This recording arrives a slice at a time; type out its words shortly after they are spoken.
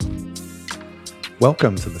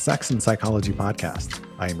Welcome to the Sex and Psychology Podcast.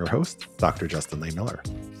 I am your host, Dr. Justin Lay Miller.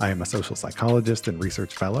 I am a social psychologist and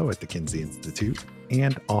research fellow at the Kinsey Institute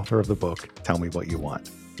and author of the book, Tell Me What You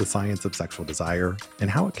Want, The Science of Sexual Desire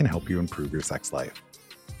and How It Can Help You Improve Your Sex Life.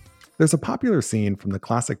 There's a popular scene from the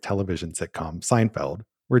classic television sitcom Seinfeld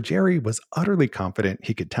where Jerry was utterly confident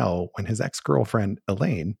he could tell when his ex-girlfriend,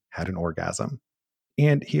 Elaine, had an orgasm.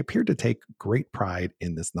 And he appeared to take great pride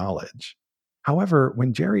in this knowledge. However,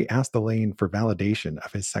 when Jerry asked Elaine for validation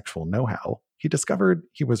of his sexual know-how, he discovered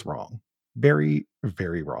he was wrong. Very,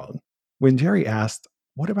 very wrong. When Jerry asked,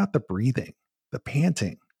 "What about the breathing, the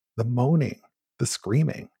panting, the moaning, the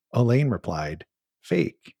screaming?" Elaine replied,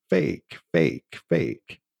 "Fake, fake, fake,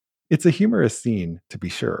 fake." It's a humorous scene, to be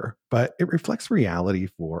sure, but it reflects reality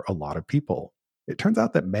for a lot of people. It turns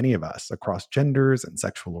out that many of us across genders and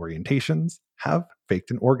sexual orientations have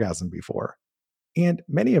faked an orgasm before. And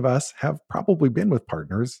many of us have probably been with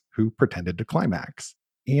partners who pretended to climax.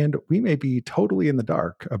 And we may be totally in the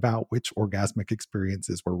dark about which orgasmic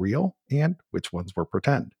experiences were real and which ones were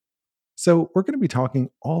pretend. So, we're going to be talking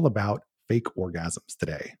all about fake orgasms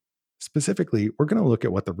today. Specifically, we're going to look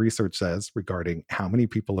at what the research says regarding how many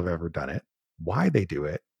people have ever done it, why they do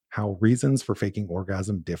it, how reasons for faking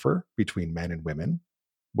orgasm differ between men and women,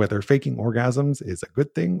 whether faking orgasms is a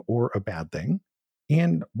good thing or a bad thing,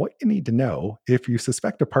 and what you need to know if you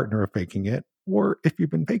suspect a partner of faking it, or if you've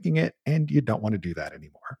been faking it and you don't want to do that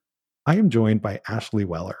anymore. I am joined by Ashley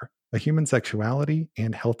Weller, a human sexuality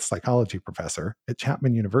and health psychology professor at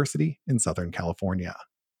Chapman University in Southern California.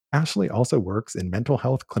 Ashley also works in mental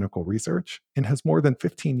health clinical research and has more than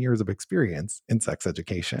 15 years of experience in sex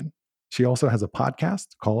education. She also has a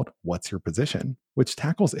podcast called What's Your Position, which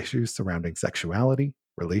tackles issues surrounding sexuality,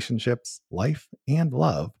 relationships, life, and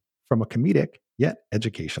love from a comedic yet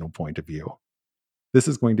educational point of view. This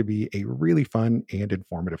is going to be a really fun and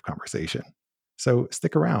informative conversation. So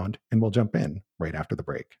stick around and we'll jump in right after the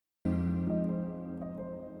break.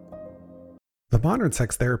 The Modern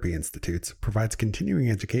Sex Therapy Institute provides continuing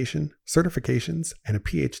education, certifications, and a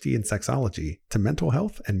PhD in sexology to mental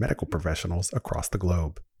health and medical professionals across the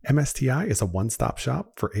globe. MSTI is a one-stop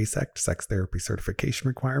shop for AASECT sex therapy certification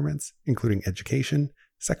requirements, including education,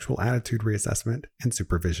 sexual attitude reassessment, and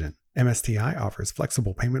supervision. MSTI offers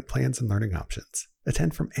flexible payment plans and learning options.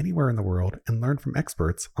 Attend from anywhere in the world and learn from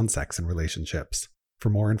experts on sex and relationships. For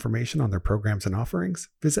more information on their programs and offerings,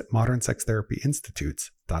 visit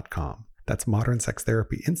modernsextherapyinstitutes.com. That's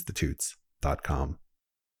modernsextherapyinstitutes.com.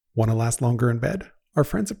 Want to last longer in bed? Our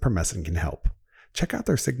friends at Promescent can help. Check out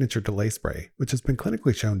their signature delay spray, which has been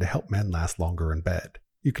clinically shown to help men last longer in bed.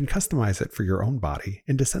 You can customize it for your own body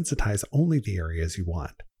and desensitize only the areas you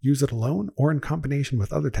want. Use it alone or in combination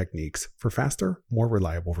with other techniques for faster, more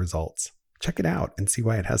reliable results. Check it out and see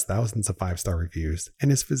why it has thousands of 5-star reviews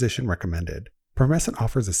and is physician recommended. Promescent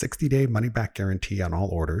offers a 60-day money-back guarantee on all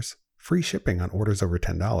orders, free shipping on orders over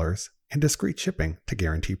 $10, and discreet shipping to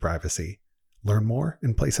guarantee privacy. Learn more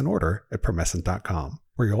and place an order at promescent.com,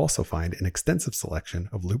 where you'll also find an extensive selection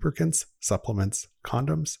of lubricants, supplements,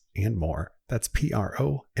 condoms, and more. That's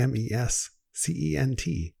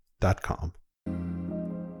promescent.com.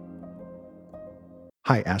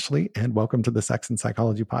 Hi, Ashley, and welcome to the Sex and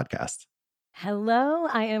Psychology Podcast. Hello,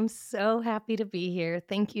 I am so happy to be here.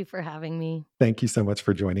 Thank you for having me. Thank you so much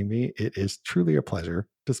for joining me. It is truly a pleasure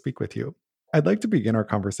to speak with you. I'd like to begin our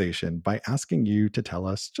conversation by asking you to tell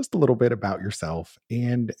us just a little bit about yourself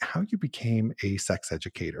and how you became a sex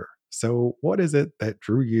educator. So, what is it that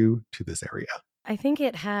drew you to this area? I think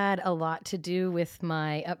it had a lot to do with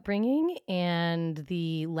my upbringing and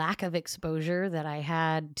the lack of exposure that I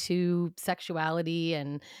had to sexuality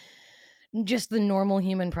and just the normal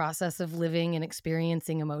human process of living and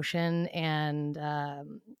experiencing emotion. And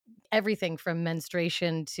everything from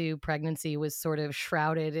menstruation to pregnancy was sort of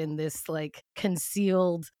shrouded in this like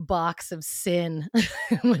concealed box of sin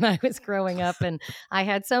when I was growing up. And I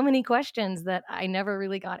had so many questions that I never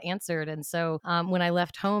really got answered. And so when I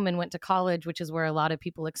left home and went to college, which is where a lot of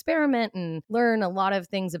people experiment and learn a lot of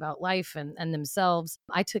things about life and themselves,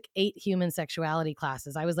 I took 8 human sexuality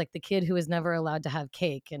classes. I was like the kid who was never allowed to have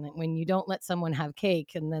cake. And when you don't let someone have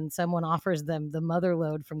cake and then someone offers them the mother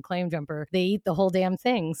load from Claim Jumper, they eat the whole damn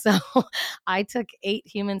thing. So I took 8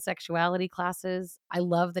 human sexuality classes. I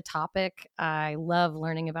love the topic. I love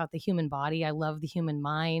learning about the human body. I love the human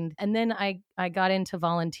mind. And then I got into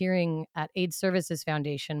volunteering at AIDS Services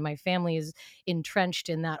Foundation. My family is entrenched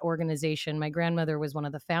in that organization. My grandmother was one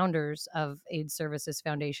of the founders of AIDS Services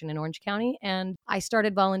Foundation in Orange County. And I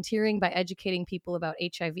started volunteering by educating people about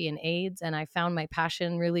HIV and AIDS. And I found my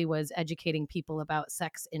passion really was educating people about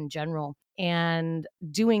sex in general. And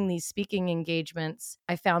doing these speaking engagements,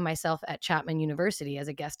 I found myself at Chapman University as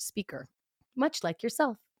a guest speaker, much like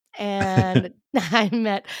yourself. And I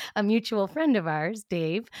met a mutual friend of ours,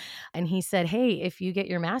 Dave, and he said, "Hey, if you get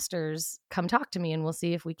your master's, come talk to me and we'll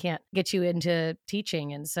see if we can't get you into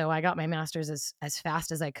teaching." And so I got my master's as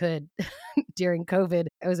fast as I could during COVID.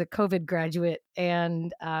 I was a COVID graduate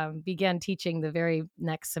and began teaching the very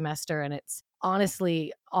next semester. And it's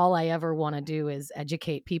honestly all I ever want to do is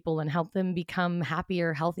educate people and help them become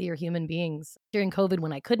happier, healthier human beings. During COVID,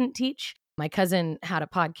 when I couldn't teach, my cousin had a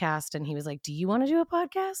podcast and he was like, "Do you want to do a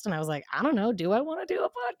podcast?" And I was like, "I don't know. Do I want to do a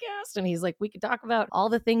podcast?" And he's like, "We could talk about all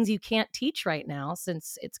the things you can't teach right now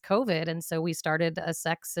since it's COVID." And so we started a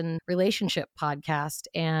sex and relationship podcast.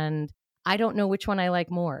 And I don't know which one I like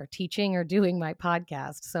more, teaching or doing my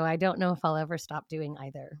podcast. So I don't know if I'll ever stop doing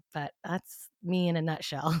either, but that's me in a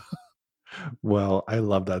nutshell. Well, I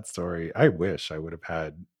love that story. I wish I would have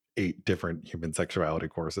had 8 different human sexuality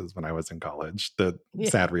courses when I was in college. The Yeah.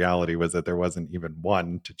 sad reality was that there wasn't even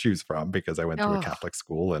one to choose from because I went to a Oh, Catholic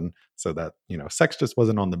school, and so that, sex just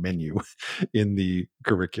wasn't on the menu in the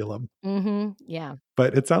curriculum. yeah.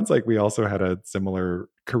 But it sounds like we also had a similar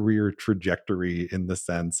career trajectory in the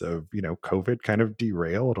sense of, COVID kind of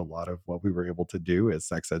derailed a lot of what we were able to do as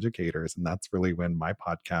sex educators. And that's really when my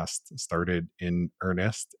podcast started in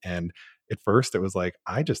earnest. And at first, it was like,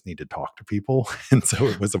 I just need to talk to people. And so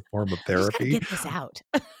it was a form of I just got to therapy. get this out.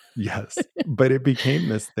 Yes. But it became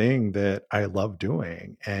this thing that I love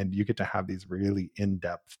doing. And you get to have these really in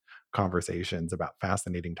depth conversations about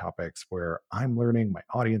fascinating topics where I'm learning, my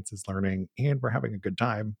audience is learning, and we're having a good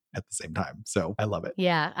time at the same time. So I love it.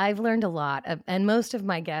 Yeah, I've learned a lot. And most of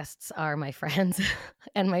my guests are my friends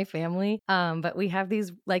and my family. But we have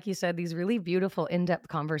these, like you said, these really beautiful in depth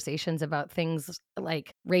conversations about things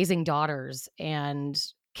like raising daughters and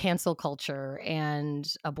cancel culture and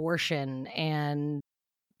abortion and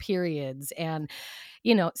periods. And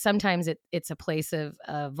sometimes it's a place of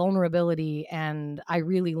vulnerability, and I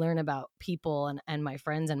really learn about people and my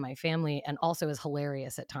friends and my family, and also is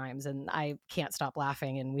hilarious at times, and I can't stop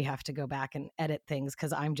laughing, and we have to go back and edit things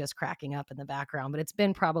because I'm just cracking up in the background. But it's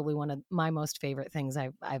been probably one of my most favorite things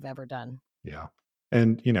I've ever done. Yeah.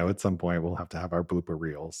 And, at some point, we'll have to have our blooper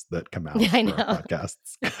reels that come Yeah, out I for our know.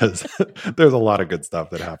 podcasts because there's a lot of good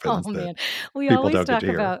stuff that Oh happens that man, we people always don't get talk to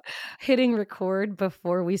hear. about hitting record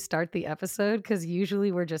before we start the episode because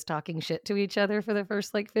usually we're just talking shit to each other for the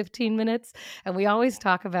first like 15 minutes. And we always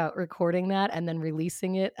talk about recording that and then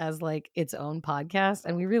releasing it as like its own podcast.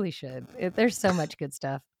 And we really should. There's so much good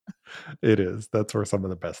stuff. It is. That's where some of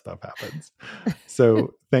the best stuff happens.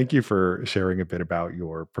 So, thank you for sharing a bit about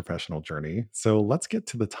your professional journey. So, let's get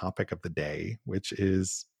to the topic of the day, which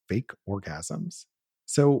is fake orgasms.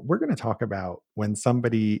 So, we're going to talk about when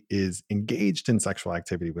somebody is engaged in sexual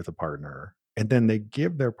activity with a partner, and then they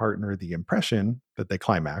give their partner the impression that they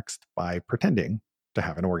climaxed by pretending to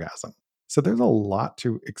have an orgasm. So, there's a lot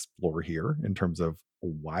to explore here in terms of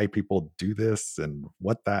why people do this and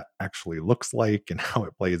what that actually looks like and how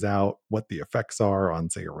it plays out, what the effects are on,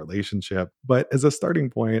 say, a relationship. But as a starting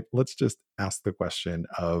point, let's just ask the question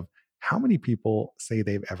of how many people say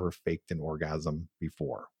they've ever faked an orgasm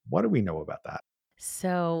before? What do we know about that?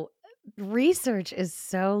 So, research is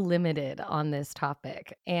so limited on this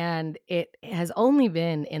topic, and it has only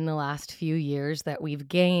been in the last few years that we've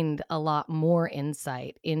gained a lot more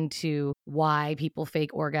insight into why people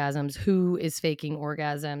fake orgasms, who is faking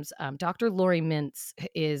orgasms. Dr. Lori Mintz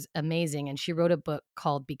is amazing, and she wrote a book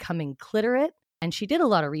called Becoming Clitorate. And she did a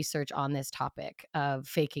lot of research on this topic of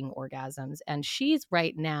faking orgasms. And she's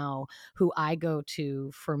right now who I go to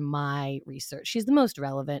for my research. She's the most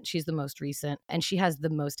relevant, she's the most recent, and she has the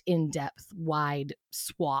most in depth, wide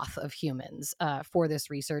swath of humans for this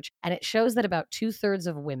research. And it shows that about 2/3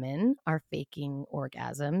 of women are faking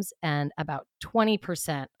orgasms, and about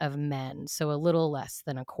 20% of men, so a little less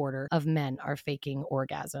than a quarter of men, are faking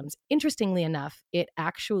orgasms. Interestingly enough, it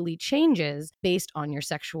actually changes based on your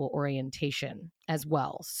sexual orientation as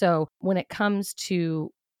well. So when it comes to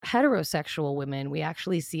heterosexual women, we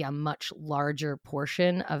actually see a much larger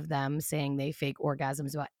portion of them saying they fake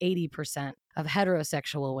orgasms. About 80% of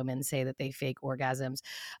heterosexual women say that they fake orgasms.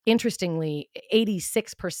 Interestingly,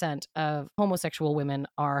 86% of homosexual women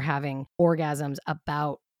are having orgasms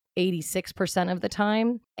about 86% of the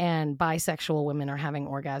time, and bisexual women are having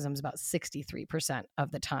orgasms about 63%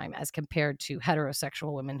 of the time, as compared to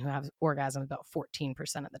heterosexual women who have orgasms about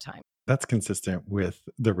 14% of the time. That's consistent with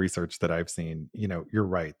the research that I've seen. You're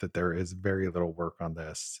right that there is very little work on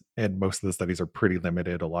this, and most of the studies are pretty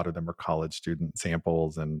limited. A lot of them are college student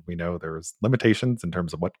samples, and we know there's limitations in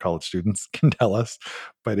terms of what college students can tell us,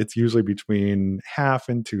 but it's usually between half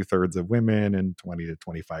and two-thirds of women and 20 to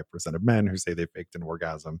 25% of men who say they faked an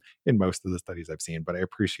orgasm in most of the studies I've seen. But I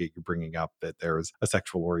appreciate you bringing up that there's a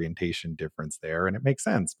sexual orientation difference there, and it makes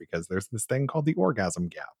sense because there's this thing called the orgasm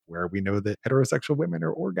gap, where we know that heterosexual women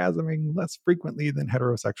are orgasming less frequently than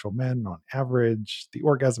heterosexual men on average. The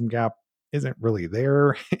orgasm gap isn't really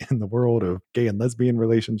there in the world of gay and lesbian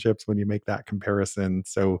relationships when you make that comparison.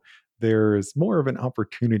 So there's more of an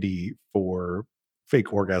opportunity for fake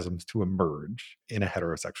orgasms to emerge in a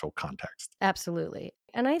heterosexual context. Absolutely.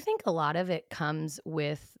 And I think a lot of it comes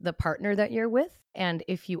with the partner that you're with. And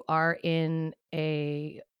if you are in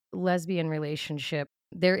a lesbian relationship,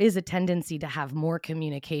 there is a tendency to have more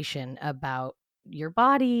communication about your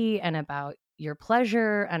body and about your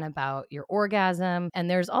pleasure and about your orgasm. And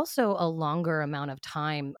there's also a longer amount of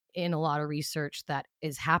time in a lot of research that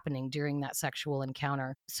is happening during that sexual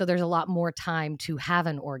encounter. So there's a lot more time to have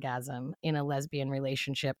an orgasm in a lesbian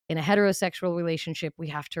relationship. In a heterosexual relationship, we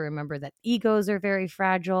have to remember that egos are very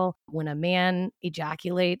fragile. When a man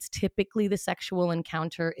ejaculates, typically the sexual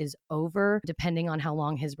encounter is over, depending on how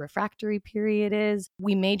long his refractory period is.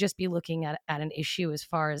 We may just be looking at an issue as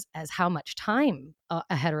far as how much time a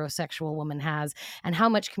heterosexual woman has and how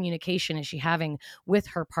much communication is she having with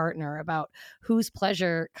her partner about whose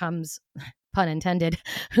pleasure comes, pun intended,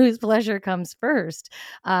 whose pleasure comes first,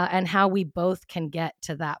 and how we both can get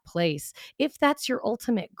to that place. If that's your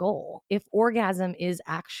ultimate goal, if orgasm is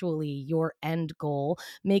actually your end goal,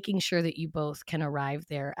 making sure that you both can arrive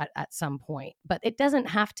there at some point. But it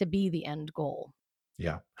doesn't have to be the end goal.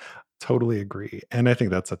 Yeah, totally agree. And I think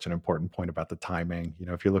that's such an important point about the timing.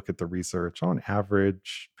 If you look at the research, on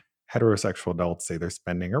average, heterosexual adults say they're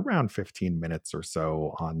spending around 15 minutes or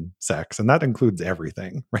so on sex, and that includes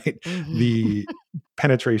everything, right? Mhm. The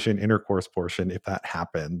penetration intercourse portion, if that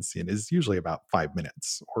happens, is usually about 5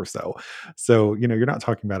 minutes or so. So, you're not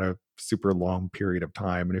talking about a super long period of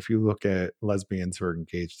time. And if you look at lesbians who are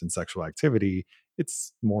engaged in sexual activity,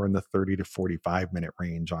 it's more in the 30 to 45-minute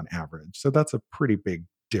range on average. So that's a pretty big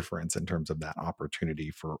difference in terms of that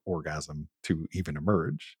opportunity for orgasm to even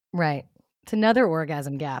emerge. Right. It's another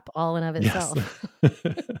orgasm gap all in of Yes.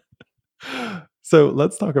 itself. So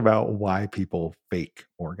let's talk about why people fake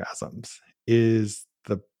orgasms. Is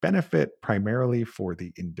the benefit primarily for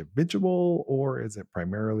the individual, or is it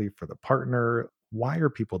primarily for the partner? Why are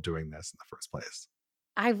people doing this in the first place?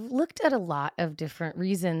 I've looked at a lot of different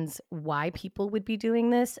reasons why people would be doing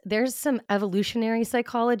this. There's some evolutionary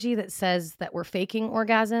psychology that says that we're faking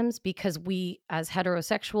orgasms because we, as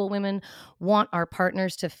heterosexual women, want our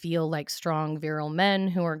partners to feel like strong, virile men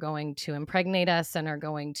who are going to impregnate us and are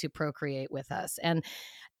going to procreate with us. And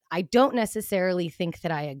I don't necessarily think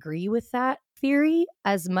that I agree with that theory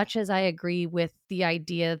as much as I agree with the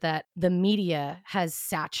idea that the media has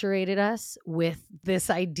saturated us with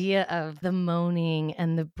this idea of the moaning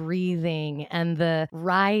and the breathing and the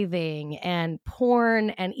writhing, and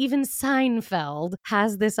porn and even Seinfeld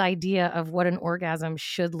has this idea of what an orgasm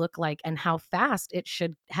should look like and how fast it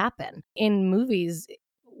should happen. In movies,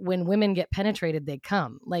 when women get penetrated, they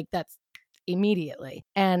come. Like that's immediately.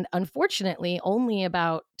 And unfortunately, only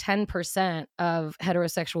about 10% of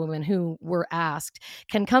heterosexual women who were asked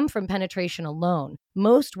can come from penetration alone.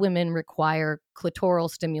 Most women require clitoral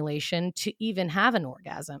stimulation to even have an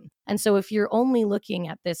orgasm. And so, if you're only looking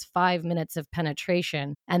at this 5 minutes of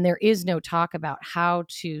penetration and there is no talk about how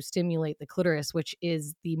to stimulate the clitoris, which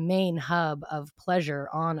is the main hub of pleasure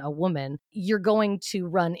on a woman, you're going to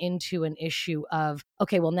run into an issue of,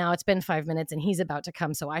 okay, well, now it's been 5 minutes and he's about to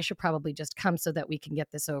come. So, I should probably just come so that we can get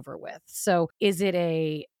this over with. So, is it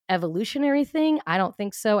a evolutionary thing? I don't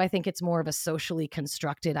think so. I think it's more of a socially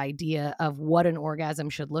constructed idea of what an orgasm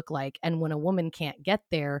should look like. And when a woman can't get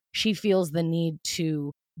there, she feels the need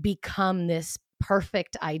to become this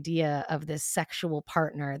perfect idea of this sexual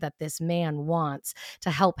partner that this man wants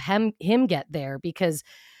to help him get there, because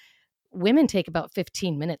women take about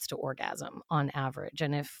 15 minutes to orgasm on average.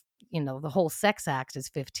 And if, the whole sex act is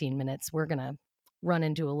 15 minutes, we're going to run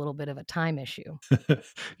into a little bit of a time issue.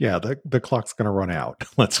 Yeah, the clock's going to run out,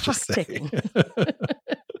 let's just Clock's say. ticking.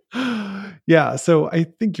 Yeah, so I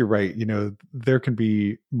think you're right. There can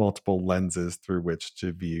be multiple lenses through which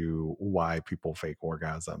to view why people fake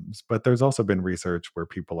orgasms, but there's also been research where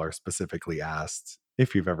people are specifically asked,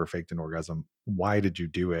 if you've ever faked an orgasm, why did you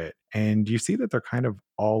do it? And you see that they're kind of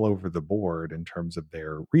all over the board in terms of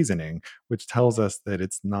their reasoning, which tells us that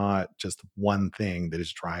it's not just one thing that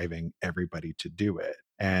is driving everybody to do it.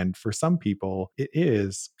 And for some people, it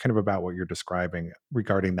is kind of about what you're describing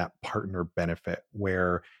regarding that partner benefit,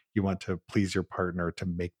 where you want to please your partner to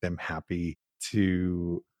make them happy,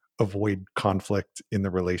 to avoid conflict in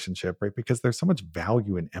the relationship, right? Because there's so much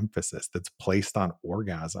value and emphasis that's placed on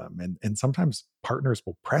orgasm. And sometimes partners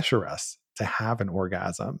will pressure us to have an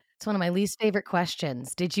orgasm. It's one of my least favorite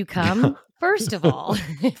questions. Did you come? First of all,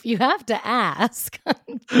 if you have to ask,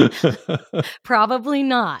 probably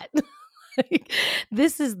not.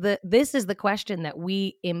 This is the question that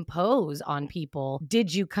we impose on people.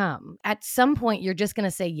 Did you come? At some point, you're just going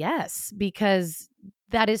to say yes, because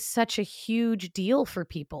that is such a huge deal for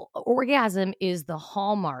people. Orgasm is the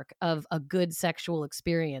hallmark of a good sexual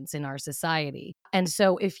experience in our society. And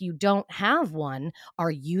so if you don't have one,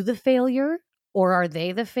 are you the failure? Or are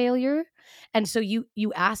they the failure? And so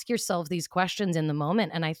you ask yourself these questions in the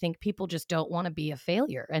moment. And I think people just don't want to be a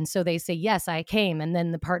failure. And so they say, yes, I came. And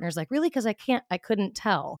then the partner's like, really? Because I couldn't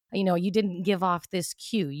tell. You didn't give off this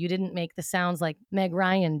cue. You didn't make the sounds like Meg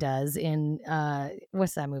Ryan does in,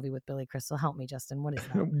 what's that movie with Billy Crystal? Help me, Justin. What is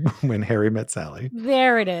that? When Harry Met Sally.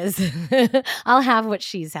 There it is. I'll have what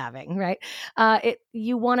she's having, right?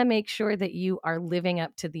 You want to make sure that you are living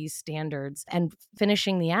up to these standards and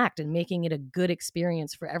finishing the act and making it a good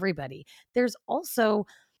experience for everybody. There's also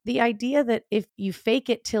the idea that if you fake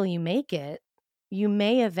it till you make it, you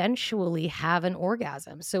may eventually have an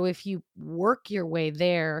orgasm. So if you work your way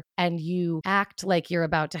there and you act like you're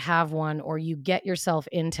about to have one, or you get yourself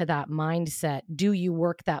into that mindset, do you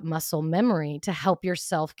work that muscle memory to help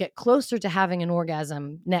yourself get closer to having an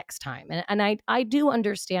orgasm next time? And I do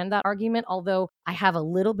understand that argument, although I have a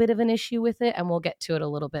little bit of an issue with it, and we'll get to it a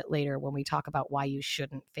little bit later when we talk about why you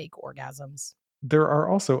shouldn't fake orgasms. There are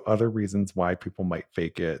also other reasons why people might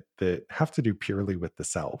fake it that have to do purely with the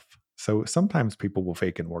self. So sometimes people will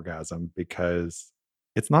fake an orgasm because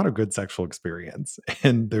it's not a good sexual experience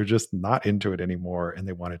and they're just not into it anymore and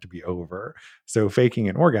they want it to be over. So faking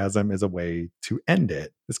an orgasm is a way to end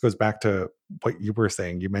it. This goes back to what you were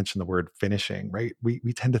saying. You mentioned the word finishing, right? We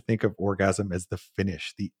tend to think of orgasm as the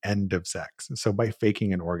finish, the end of sex. So by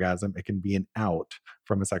faking an orgasm, it can be an out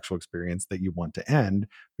from a sexual experience that you want to end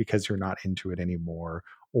because you're not into it anymore,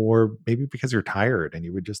 or maybe because you're tired and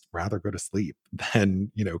you would just rather go to sleep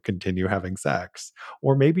than, continue having sex.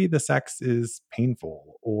 Or maybe the sex is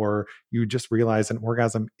painful, or you just realize an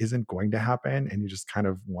orgasm isn't going to happen and you just kind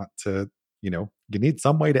of want to, you need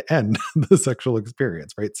some way to end the sexual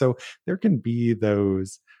experience, right? So there can be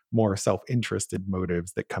those more self-interested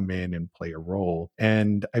motives that come in and play a role.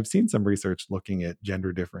 And I've seen some research looking at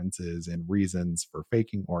gender differences and reasons for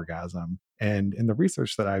faking orgasm. And in the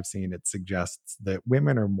research that I've seen, it suggests that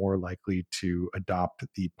women are more likely to adopt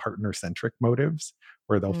the partner-centric motives,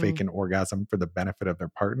 where they'll fake an orgasm for the benefit of their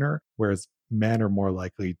partner, whereas men are more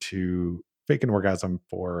likely to fake an orgasm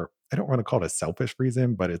for, I don't want to call it a selfish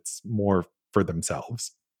reason, but it's more for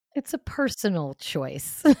themselves. It's a personal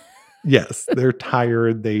choice. Yes, they're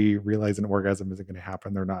tired. They realize an orgasm isn't going to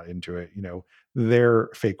happen. They're not into it. Their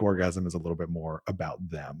fake orgasm is a little bit more about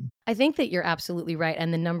them. I think that you're absolutely right.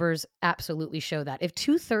 And the numbers absolutely show that. If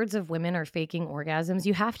 2/3 of women are faking orgasms,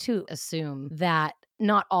 you have to assume that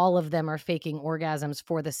not all of them are faking orgasms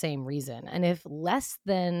for the same reason. And if less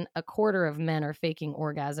than a quarter of men are faking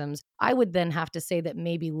orgasms, I would then have to say that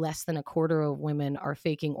maybe less than a quarter of women are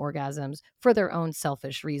faking orgasms for their own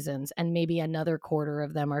selfish reasons. And maybe another quarter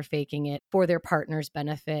of them are faking it for their partner's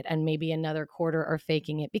benefit. And maybe another quarter are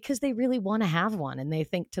faking it because they really want to have one. And they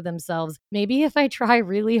think to themselves, maybe if I try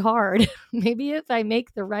really hard, maybe if I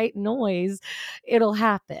make the right noise, it'll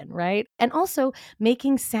happen, right? And also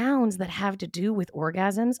making sounds that have to do with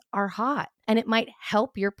orgasms are hot, and it might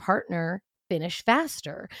help your partner finish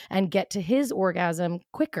faster and get to his orgasm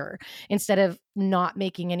quicker instead of not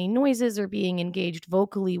making any noises or being engaged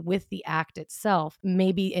vocally with the act itself.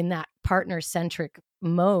 Maybe in that partner-centric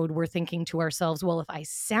mode, we're thinking to ourselves, well, if I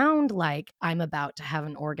sound like I'm about to have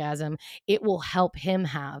an orgasm, it will help him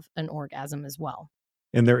have an orgasm as well.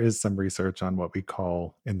 And there is some research on what we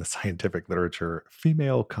call in the scientific literature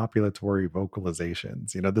female copulatory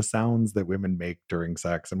vocalizations, the sounds that women make during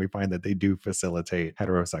sex. And we find that they do facilitate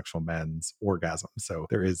heterosexual men's orgasms. So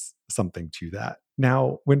there is something to that.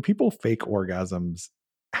 Now, when people fake orgasms,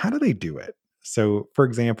 how do they do it? So, for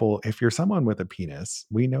example, if you're someone with a penis,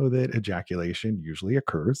 we know that ejaculation usually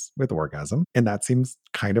occurs with orgasm, and that seems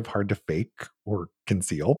kind of hard to fake or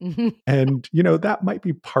conceal. And, that might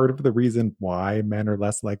be part of the reason why men are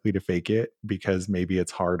less likely to fake it, because maybe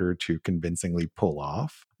it's harder to convincingly pull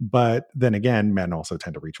off. But then again, men also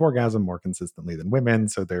tend to reach orgasm more consistently than women,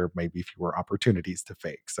 so there may be fewer opportunities to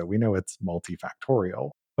fake. So we know it's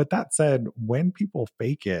multifactorial. But that said, when people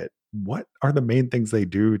fake it, what are the main things they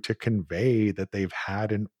do to convey that they've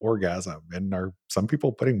had an orgasm? And are some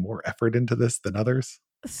people putting more effort into this than others?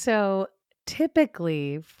 So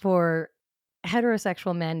typically, for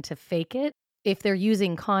heterosexual men to fake it, if they're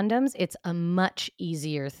using condoms, it's a much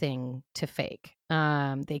easier thing to fake.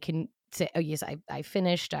 They can say, "Oh yes, I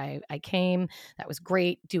finished. I came. That was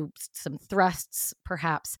great." Do some thrusts,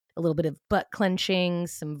 perhaps a little bit of butt clenching,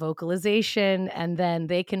 some vocalization, and then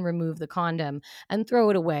they can remove the condom and throw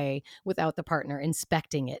it away without the partner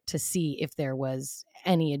inspecting it to see if there was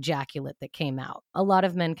any ejaculate that came out. A lot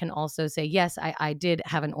of men can also say, "Yes, I did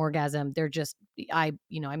have an orgasm. They're just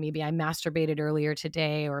maybe I masturbated earlier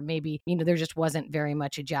today, or maybe, there just wasn't very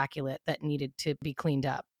much ejaculate that needed to be cleaned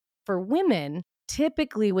up." For women,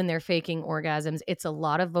 typically when they're faking orgasms, it's a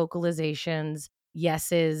lot of vocalizations,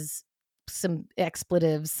 yeses, some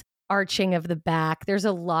expletives, arching of the back. There's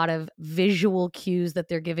a lot of visual cues that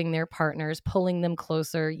they're giving their partners, pulling them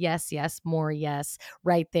closer. Yes, yes, more yes,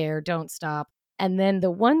 right there, don't stop. And then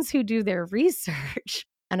the ones who do their research,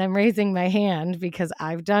 and I'm raising my hand because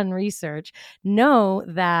I've done research, know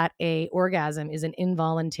that a orgasm is an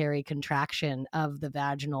involuntary contraction of the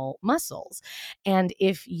vaginal muscles. And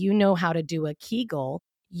if you know how to do a Kegel,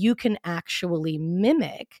 you can actually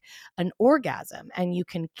mimic an orgasm, and you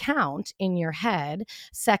can count in your head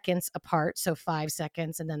seconds apart. So 5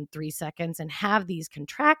 seconds and then 3 seconds, and have these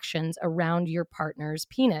contractions around your partner's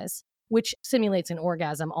penis, which simulates an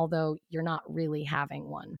orgasm, although you're not really having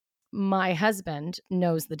one. My husband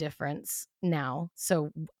knows the difference now,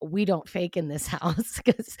 so we don't fake in this house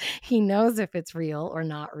because he knows if it's real or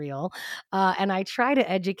not real. And I try to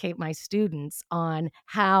educate my students on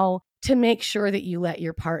how to make sure that you let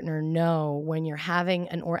your partner know when you're having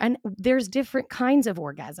and there's different kinds of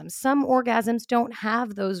orgasms. Some orgasms don't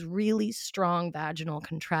have those really strong vaginal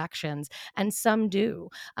contractions, and some do.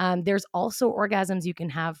 There's also orgasms you can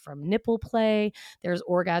have from nipple play. There's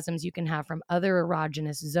orgasms you can have from other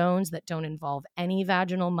erogenous zones that don't involve any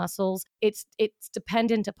vaginal muscles. It's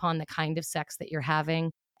dependent upon the kind of sex that you're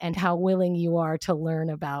having and how willing you are to learn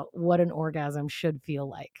about what an orgasm should feel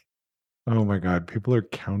like. Oh my God, people are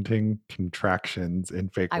counting contractions in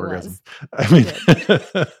fake I orgasms. was. I mean,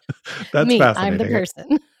 Did. that's Me, I'm the fascinating.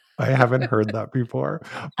 person. I haven't heard that before.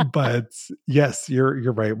 But yes,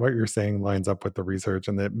 you're right. What you're saying lines up with the research,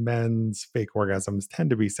 and that men's fake orgasms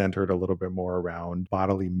tend to be centered a little bit more around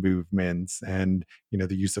bodily movements. And,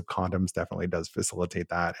 the use of condoms definitely does facilitate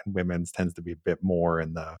that. And women's tends to be a bit more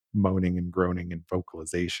in the moaning and groaning and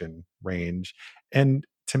vocalization range. And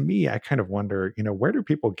to me, I kind of wonder, where do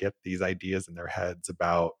people get these ideas in their heads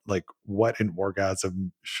about like what an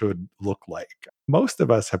orgasm should look like? Most of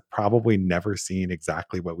us have probably never seen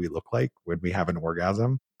exactly what we look like when we have an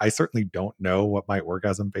orgasm. I certainly don't know what my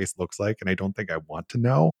orgasm face looks like, and I don't think I want to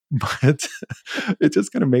know. But it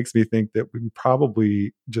just kind of makes me think that we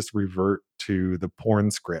probably just revert to the porn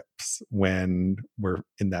scripts when we're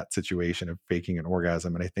in that situation of faking an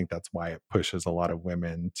orgasm. And I think that's why it pushes a lot of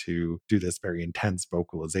women to do this very intense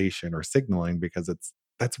vocalization or signaling, because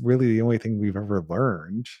that's really the only thing we've ever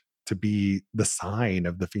learned to be the sign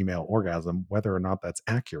of the female orgasm, whether or not that's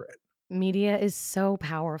accurate. Media is so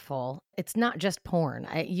powerful. It's not just porn.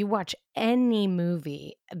 You watch any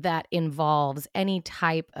movie that involves any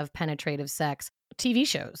type of penetrative sex, TV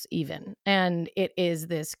shows even, and it is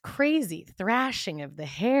this crazy thrashing of the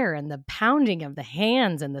hair and the pounding of the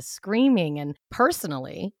hands and the screaming. And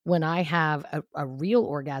personally, when I have a real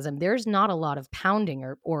orgasm, there's not a lot of pounding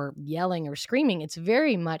or yelling or screaming. It's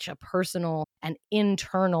very much a personal and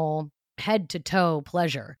internal head to toe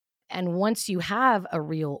pleasure. And once you have a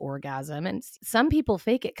real orgasm, and some people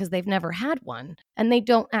fake it because they've never had one and they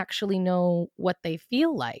don't actually know what they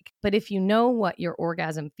feel like. But if you know what your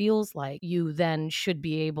orgasm feels like, you then should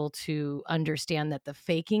be able to understand that the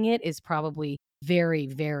faking it is probably very,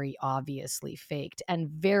 very obviously faked and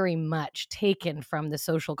very much taken from the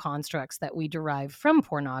social constructs that we derive from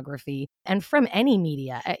pornography and from any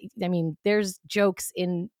media. I mean, there's jokes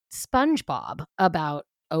in SpongeBob about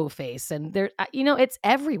O-face, and it's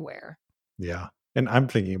everywhere. Yeah. And I'm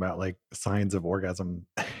thinking about like signs of orgasm,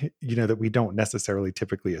 that we don't necessarily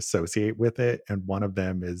typically associate with it. And one of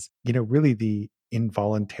them is, really the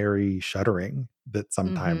involuntary shuddering that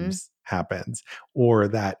Mm-hmm. sometimes happens, or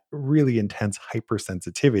that really intense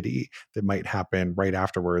hypersensitivity that might happen right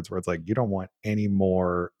afterwards, where it's like, you don't want any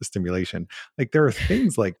more stimulation. Like there are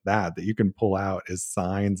things like that you can pull out as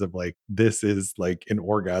signs of like, this is like an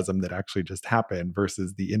orgasm that actually just happened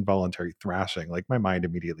versus the involuntary thrashing. Like my mind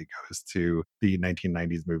immediately goes to the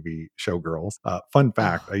 1990s movie Showgirls. Fun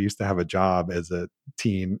fact, I Oh, used to have a job as a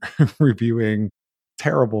teen reviewing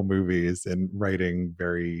terrible movies and writing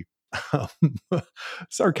very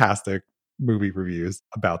sarcastic movie reviews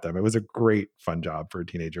about them. It was a great fun job for a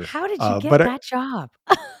teenager. How did you get But that job?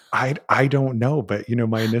 I don't know, but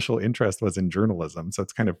my initial interest was in journalism, so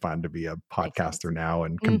it's kind of fun to be a Makes sense. podcaster now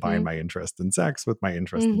and combine Mhm. my interest in sex with my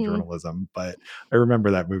interest in Mhm. journalism. But I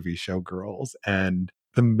remember that movie Showgirls and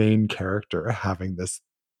the main character having this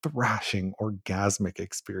thrashing orgasmic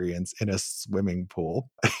experience in a swimming pool.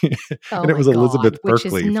 Oh And it my was God, Elizabeth which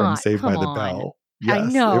is Berkley from not, Saved by come the on. Bell. I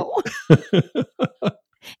Yes, know.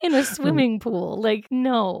 In a swimming pool. Like,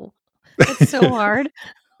 no. That's so hard.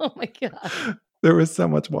 Oh my God. there was so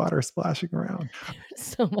much water splashing around.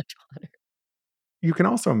 So much water. You can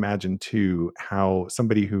also imagine too how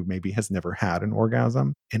somebody who maybe has never had an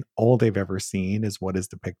orgasm and all they've ever seen is what is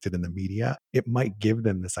depicted in the media, it might give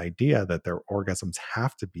them this idea that their orgasms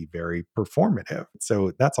have to be very performative.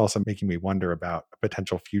 So that's also making me wonder about a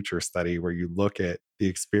potential future study where you look at the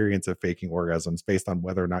experience of faking orgasms based on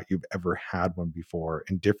whether or not you've ever had one before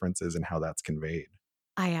and differences in how that's conveyed.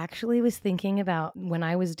 I actually was thinking about when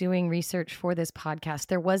I was doing research for this podcast,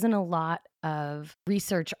 there wasn't a lot of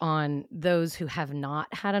research on those who have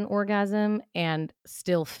not had an orgasm and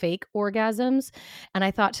still fake orgasms. And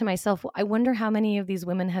I thought to myself, well, I wonder how many of these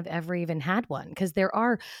women have ever even had one, because there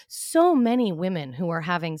are so many women who are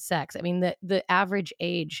having sex. I mean, the average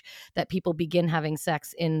age that people begin having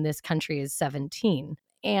sex in this country is 17.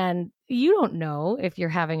 And you don't know if you're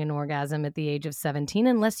having an orgasm at the age of 17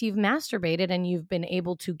 unless you've masturbated and you've been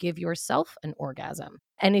able to give yourself an orgasm.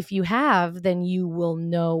 And if you have, then you will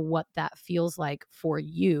know what that feels like for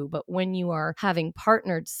you. But when you are having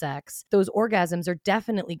partnered sex, those orgasms are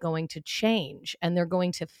definitely going to change and they're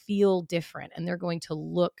going to feel different and they're going to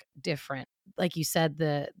look different. Like you said,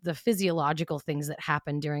 the physiological things that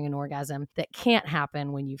happen during an orgasm that can't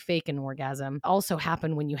happen when you fake an orgasm also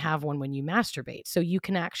happen when you have one when you masturbate. So you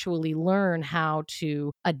can actually learn how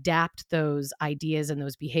to adapt those ideas and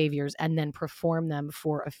those behaviors and then perform them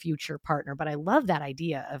for a future partner. But I love that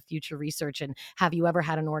idea of future research and have you ever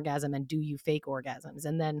had an orgasm and do you fake orgasms?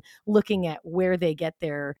 And then looking at where they get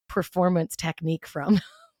their performance technique from.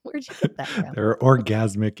 Where'd you get that from? Their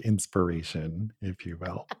orgasmic inspiration, if you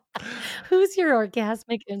will. Who's your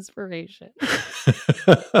orgasmic inspiration?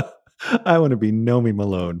 I want to be Nomi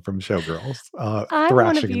Malone from Showgirls, I want to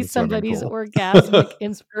thrashing in be the swimming somebody's pool. orgasmic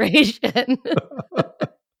inspiration.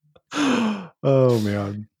 Oh,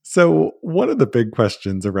 man. So, one of the big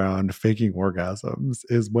questions around faking orgasms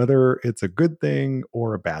is whether it's a good thing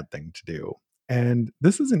or a bad thing to do. And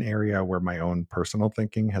this is an area where my own personal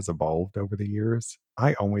thinking has evolved over the years.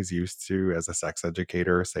 I always used to, as a sex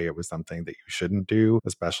educator, say it was something that you shouldn't do,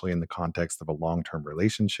 especially in the context of a long term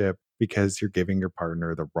relationship, because you're giving your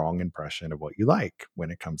partner the wrong impression of what you like when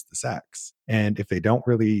it comes to sex. And if they don't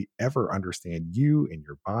really ever understand you and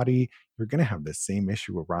your body, you're going to have this same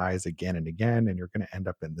issue arise again and again. And you're going to end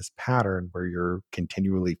up in this pattern where you're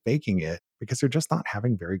continually faking it because you're just not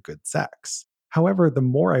having very good sex. However, the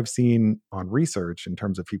more I've seen on research in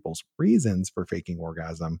terms of people's reasons for faking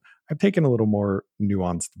orgasm, I've taken a little more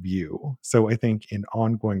nuanced view. So I think in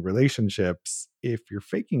ongoing relationships, if you're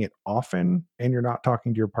faking it often and you're not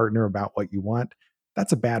talking to your partner about what you want,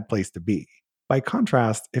 that's a bad place to be. By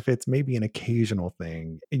contrast, if it's maybe an occasional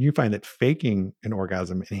thing and you find that faking an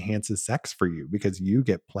orgasm enhances sex for you because you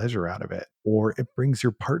get pleasure out of it, or it brings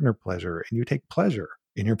your partner pleasure and you take pleasure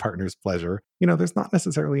in your partner's pleasure, there's not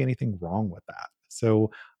necessarily anything wrong with that.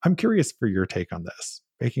 So I'm curious for your take on this.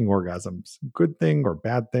 Faking orgasms, good thing or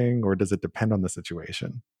bad thing, or does it depend on the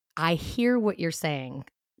situation? I hear what you're saying,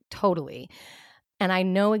 totally. And I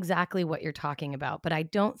know exactly what you're talking about, but I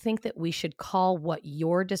don't think that we should call what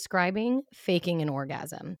you're describing faking an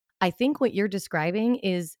orgasm. I think what you're describing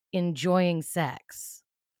is enjoying sex.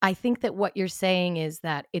 I think that what you're saying is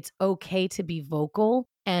that it's okay to be vocal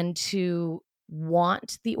and to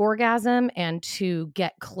want the orgasm and to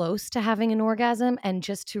get close to having an orgasm and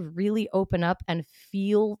just to really open up and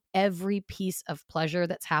feel every piece of pleasure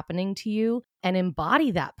that's happening to you and embody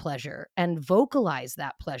that pleasure and vocalize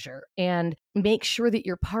that pleasure and make sure that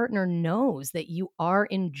your partner knows that you are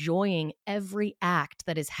enjoying every act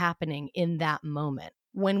that is happening in that moment.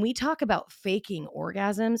 When we talk about faking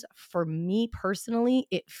orgasms, for me personally,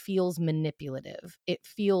 it feels manipulative. It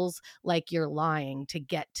feels like you're lying to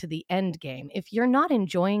get to the end game. If you're not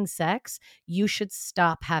enjoying sex, you should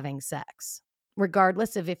stop having sex,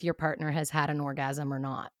 regardless of if your partner has had an orgasm or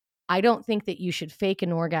not. I don't think that you should fake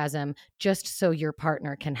an orgasm just so your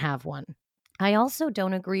partner can have one. I also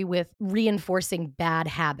don't agree with reinforcing bad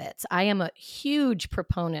habits. I am a huge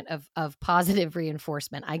proponent of positive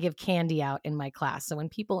reinforcement. I give candy out in my class. So when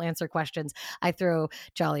people answer questions, I throw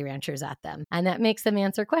Jolly Ranchers at them, and that makes them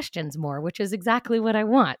answer questions more, which is exactly what I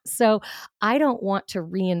want. So I don't want to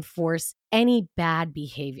reinforce any bad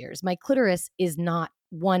behaviors. My clitoris is not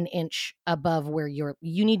 1 inch above where you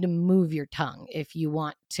need to move your tongue if you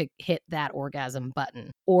want to hit that orgasm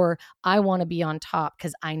button. Or I want to be on top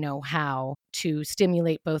because I know how to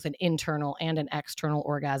stimulate both an internal and an external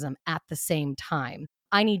orgasm at the same time.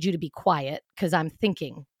 I need you to be quiet because I'm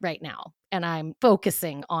thinking right now and I'm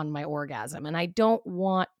focusing on my orgasm. And I don't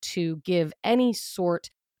want to give any sort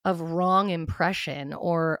of wrong impression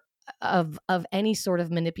or of any sort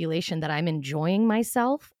of manipulation that I'm enjoying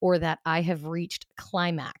myself or that I have reached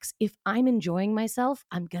climax. If I'm enjoying myself,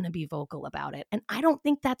 I'm going to be vocal about it. And I don't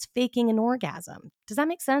think that's faking an orgasm. Does that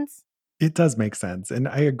make sense? It does make sense. And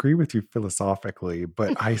I agree with you philosophically,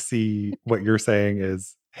 but I see what you're saying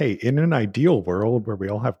is, hey, in an ideal world where we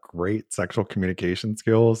all have great sexual communication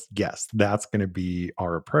skills, yes, that's going to be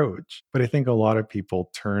our approach. But I think a lot of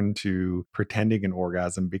people turn to pretending an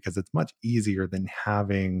orgasm because it's much easier than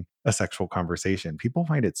having a sexual conversation. People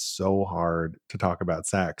find it so hard to talk about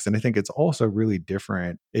sex. And I think it's also really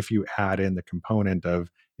different if you add in the component of,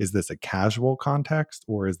 is this a casual context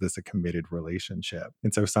or is this a committed relationship?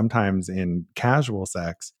 And so sometimes in casual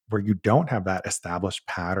sex, where you don't have that established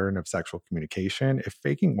pattern of sexual communication, if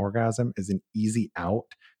faking orgasm is an easy out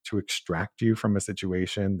to extract you from a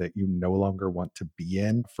situation that you no longer want to be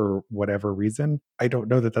in for whatever reason, I don't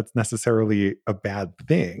know that that's necessarily a bad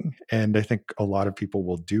thing. And I think a lot of people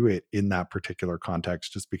will do it in that particular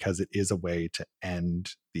context just because it is a way to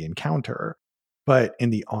end the encounter. But in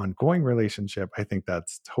the ongoing relationship, I think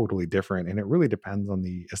that's totally different. And it really depends on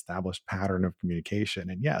the established pattern of communication.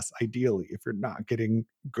 And yes, ideally, if you're not getting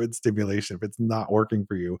good stimulation, if it's not working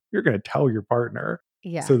for you, you're going to tell your partner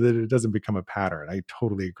Yeah. so that it doesn't become a pattern. I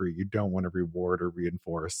totally agree. You don't want to reward or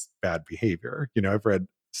reinforce bad behavior. I've read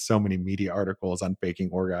so many media articles on faking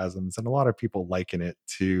orgasms, and a lot of people liken it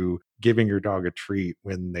to giving your dog a treat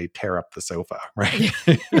when they tear up the sofa, right?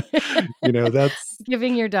 That's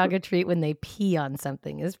Giving your dog a treat when they pee on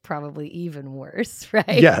something is probably even worse,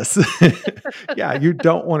 right? yes. Yeah, you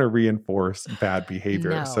don't want to reinforce bad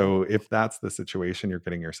behavior. No. So if that's the situation you're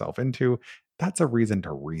getting yourself into, that's a reason to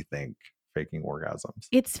rethink faking orgasms.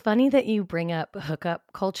 It's funny that you bring up hookup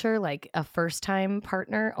culture, like a first time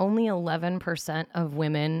partner. Only 11% of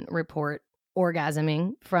women report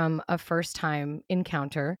orgasming from a first time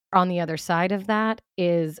encounter. On the other side of that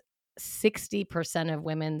is 60% of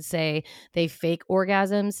women say they fake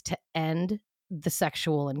orgasms to end the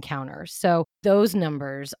sexual encounter. So those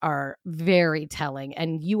numbers are very telling.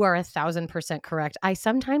 And you are 1,000% correct. I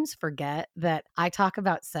sometimes forget that I talk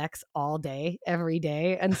about sex all day, every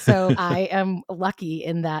day. And so I am lucky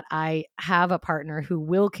in that I have a partner who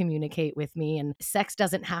will communicate with me, and sex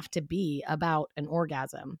doesn't have to be about an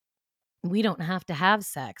orgasm. We don't have to have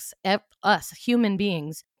sex. Us human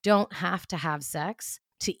beings don't have to have sex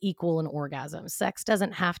to equal an orgasm. Sex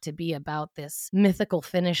doesn't have to be about this mythical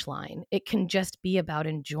finish line. It can just be about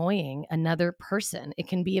enjoying another person. It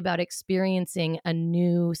can be about experiencing a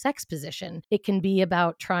new sex position. It can be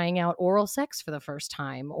about trying out oral sex for the first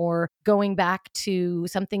time or going back to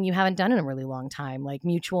something you haven't done in a really long time, like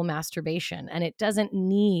mutual masturbation. And it doesn't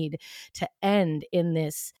need to end in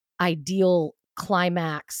this ideal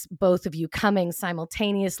climax, both of you coming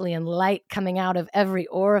simultaneously and light coming out of every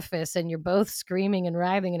orifice and you're both screaming and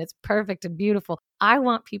writhing and it's perfect and beautiful. I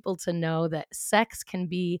want people to know that sex can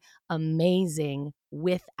be amazing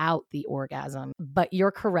without the orgasm. But you're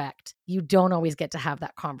correct. You don't always get to have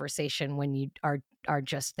that conversation when you are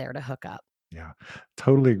just there to hook up. Yeah,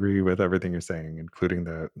 totally agree with everything you're saying, including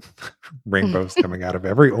the rainbows coming out of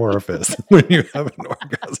every orifice when you have an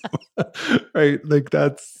orgasm, right? Like Did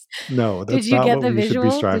that's you not get what the we should be visual?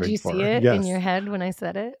 Did striving you see for. it in your Yes, head when I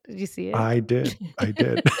said it? Did you see it? I did. I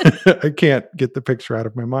did. I can't get the picture out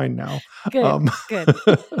of my mind now. Good, Um, good.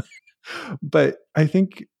 but I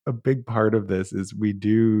think a big part of this is we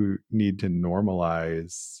do need to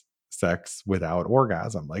normalize sex without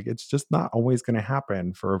orgasm. Like it's just not always going to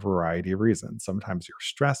happen for a variety of reasons. Sometimes you're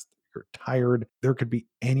stressed, you're tired. There could be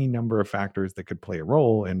any number of factors that could play a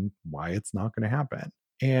role in why it's not going to happen.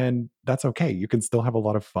 And that's okay. You can still have a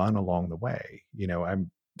lot of fun along the way. I'm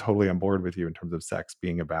totally on board with you in terms of sex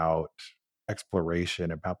being about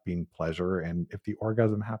exploration, about being pleasure. And if the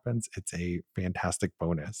orgasm happens, it's a fantastic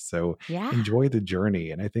bonus. So Yeah. enjoy the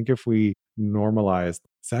journey. And I think if we normalized,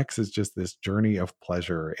 sex is just this journey of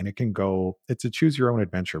pleasure, and it's a choose your own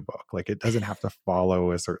adventure book. Like, it doesn't have to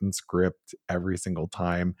follow a certain script every single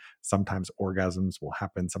time. Sometimes orgasms will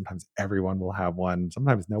happen. Sometimes everyone will have one.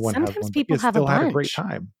 Sometimes no one has Sometimes one, but you people have a still had a great bunch.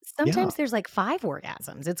 time. Yeah. Sometimes there's like 5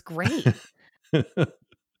 orgasms. It's great.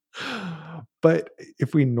 But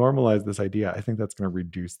if we normalize this idea, I think that's going to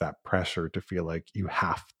reduce that pressure to feel like you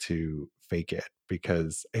have to fake it.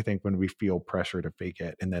 Because I think when we feel pressure to fake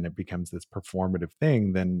it and then it becomes this performative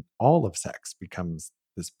thing, then all of sex becomes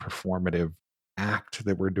this performative act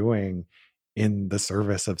that we're doing in the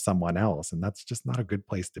service of someone else. And that's just not a good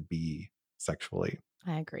place to be sexually.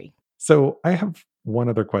 I agree. So I have one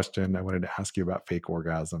other question I wanted to ask you about fake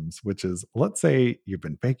orgasms, which is, let's say you've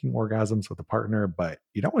been faking orgasms with a partner, but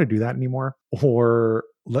you don't want to do that anymore. Or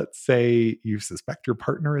let's say you suspect your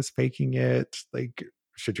partner is faking it. Like,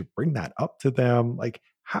 should you bring that up to them? Like,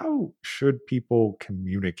 how should people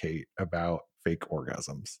communicate about fake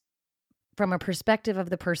orgasms? From a perspective of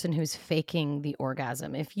the person who's faking the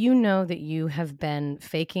orgasm, if you know that you have been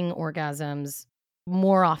faking orgasms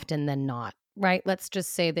more often than not, right? Let's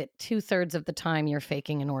just say that 2/3 of the time you're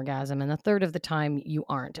faking an orgasm and a third of the time you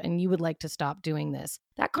aren't, and you would like to stop doing this.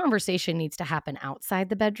 That conversation needs to happen outside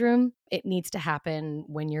the bedroom. It needs to happen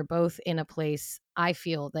when you're both in a place, I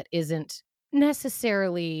feel, that isn't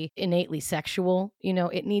necessarily innately sexual.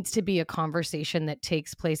 It needs to be a conversation that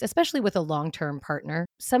takes place, especially with a long-term partner,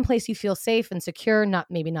 someplace you feel safe and secure,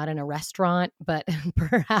 maybe not in a restaurant, but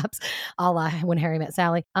perhaps a la When Harry Met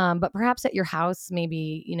Sally, but perhaps at your house,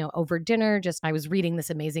 maybe, over dinner. I was reading this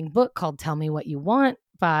amazing book called Tell Me What You Want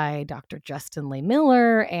by Dr. Justin Lay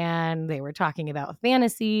Miller, and they were talking about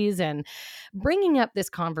fantasies and bringing up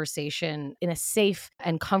this conversation in a safe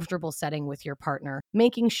and comfortable setting with your partner,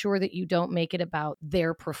 making sure that you don't make it about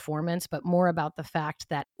their performance, but more about the fact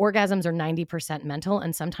that orgasms are 90% mental,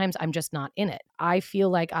 and sometimes I'm just not in it. I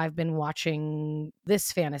feel like I've been watching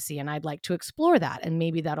this fantasy and I'd like to explore that, and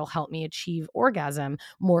maybe that'll help me achieve orgasm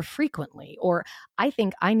more frequently. Or I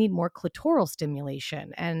think I need more clitoral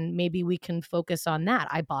stimulation, and maybe we can focus on that.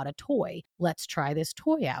 I bought a toy. Let's try this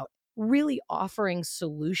toy out. Really offering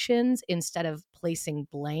solutions instead of placing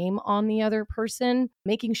blame on the other person,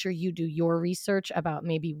 making sure you do your research about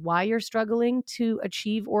maybe why you're struggling to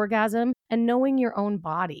achieve orgasm, and knowing your own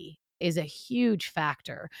body is a huge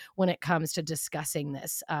factor when it comes to discussing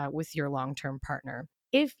this with your long-term partner.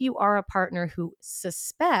 If you are a partner who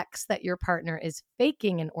suspects that your partner is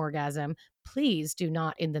faking an orgasm, please do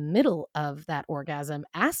not, in the middle of that orgasm,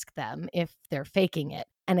 ask them if they're faking it.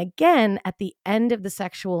 And again, at the end of the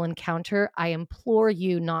sexual encounter, I implore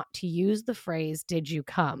you not to use the phrase, "Did you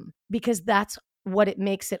come?" Because that's what it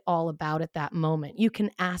makes it all about at that moment. You can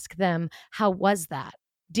ask them, "How was that?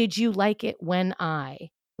 Did you like it when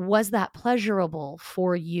was that pleasurable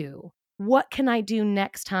for you? What can I do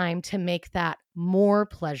next time to make that more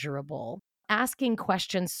pleasurable?" Asking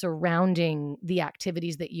questions surrounding the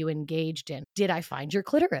activities that you engaged in. Did I find your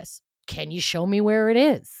clitoris? Can you show me where it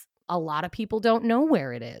is? A lot of people don't know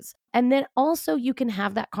where it is. And then also you can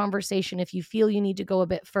have that conversation if you feel you need to go a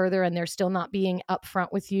bit further and they're still not being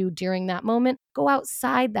upfront with you during that moment. Go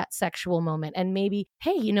outside that sexual moment and maybe,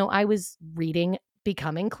 hey, I was reading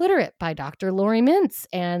Becoming Clitorate by Dr. Lori Mintz,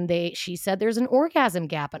 and she said there's an orgasm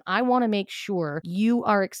gap, and I want to make sure you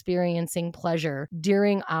are experiencing pleasure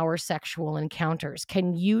during our sexual encounters.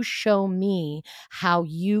 Can you show me how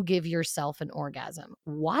you give yourself an orgasm?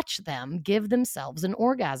 Watch them give themselves an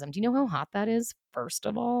orgasm. Do you know how hot that is? First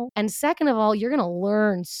of all. And second of all, you're going to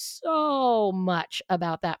learn so much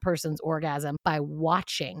about that person's orgasm by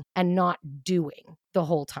watching and not doing the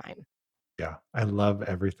whole time. Yeah, I love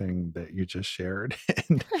everything that you just shared.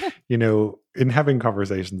 And, in having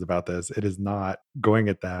conversations about this, it is not going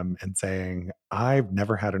at them and saying, "I've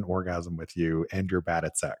never had an orgasm with you and you're bad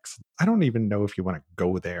at sex." I don't even know if you want to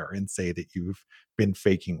go there and say that you've been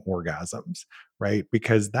faking orgasms, right?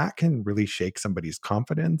 Because that can really shake somebody's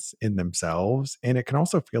confidence in themselves. And it can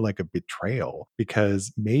also feel like a betrayal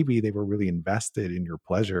because maybe they were really invested in your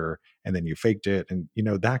pleasure and then you faked it. And,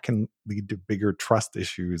 that can lead to bigger trust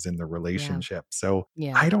issues in the relationship. So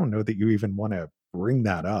Yeah. I don't know that you even want to bring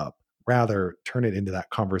that up. Rather, turn it into that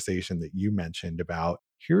conversation that you mentioned about,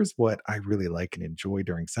 here's what I really like and enjoy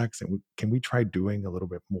during sex. And can we try doing a little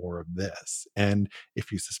bit more of this? And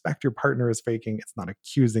if you suspect your partner is faking, it's not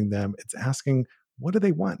accusing them, it's asking, what do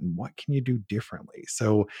they want and what can you do differently?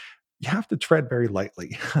 So you have to tread very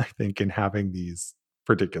lightly, I think, in having these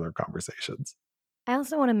particular conversations. I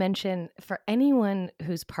also want to mention, for anyone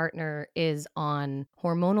whose partner is on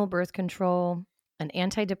hormonal birth control, an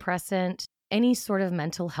antidepressant, any sort of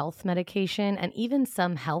mental health medication and even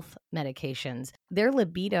some health medications, their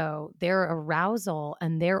libido, their arousal,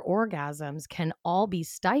 and their orgasms can all be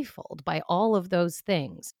stifled by all of those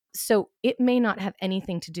things. So it may not have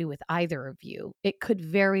anything to do with either of you. It could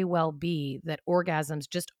very well be that orgasms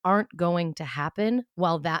just aren't going to happen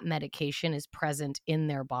while that medication is present in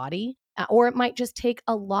their body. Or it might just take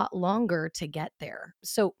a lot longer to get there.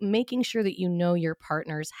 So making sure that you know your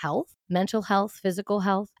partner's health, mental health, physical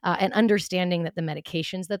health, and understanding that the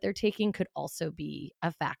medications that they're taking could also be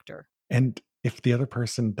a factor. And if the other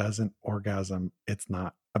person doesn't orgasm, it's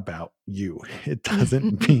not about you. It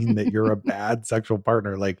doesn't mean that you're a bad sexual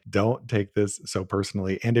partner. Like, don't take this so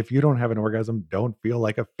personally. And if you don't have an orgasm, don't feel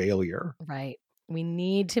like a failure. Right. We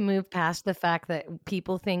need to move past the fact that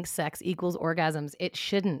people think sex equals orgasms. It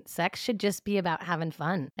shouldn't. Sex should just be about having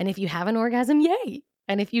fun. And if you have an orgasm, yay.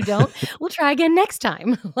 And if you don't, we'll try again next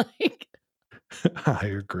time. I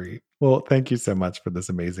agree. Well, thank you so much for this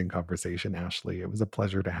amazing conversation, Ashley. It was a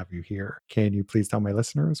pleasure to have you here. Can you please tell my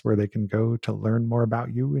listeners where they can go to learn more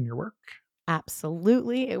about you and your work?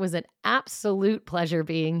 Absolutely. It was an absolute pleasure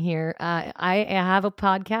being here. I have a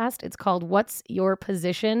podcast. It's called What's Your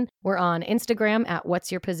Position? We're on Instagram at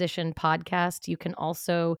What's Your Position Podcast. You can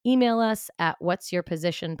also email us at What's Your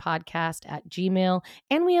Position Podcast at Gmail.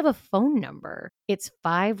 And we have a phone number. It's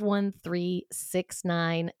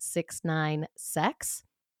 513-6969-SEX.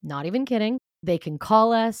 Not even kidding. They can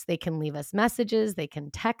call us, they can leave us messages, they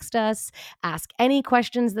can text us, ask any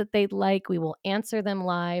questions that they'd like. We will answer them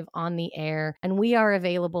live on the air. And we are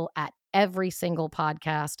available at every single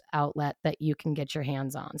podcast outlet that you can get your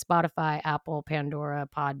hands on. Spotify, Apple, Pandora,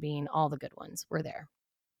 Podbean, all the good ones. We're there.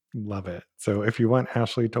 Love it. So if you want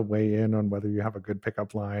Ashley to weigh in on whether you have a good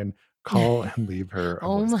pickup line, call and leave her a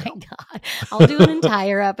Oh my voicemail. God. I'll do an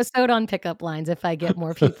entire episode on pickup lines if I get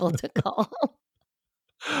more people to call.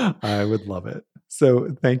 I would love it.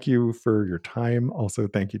 So thank you for your time. Also,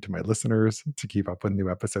 thank you to my listeners. To keep up with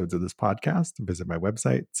new episodes of this podcast, visit my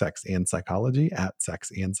website, Sex and Psychology, at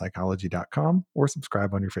sexandpsychology.com, or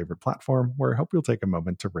subscribe on your favorite platform, where I hope you'll take a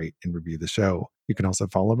moment to rate and review the show. You can also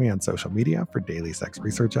follow me on social media for daily sex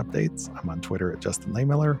research updates. I'm on Twitter at Justin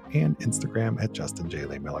Lehmiller and Instagram at Justin J.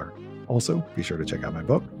 Lehmiller. Also, be sure to check out my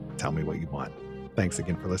book, Tell Me What You Want. Thanks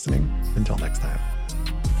again for listening. Until next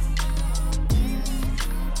time.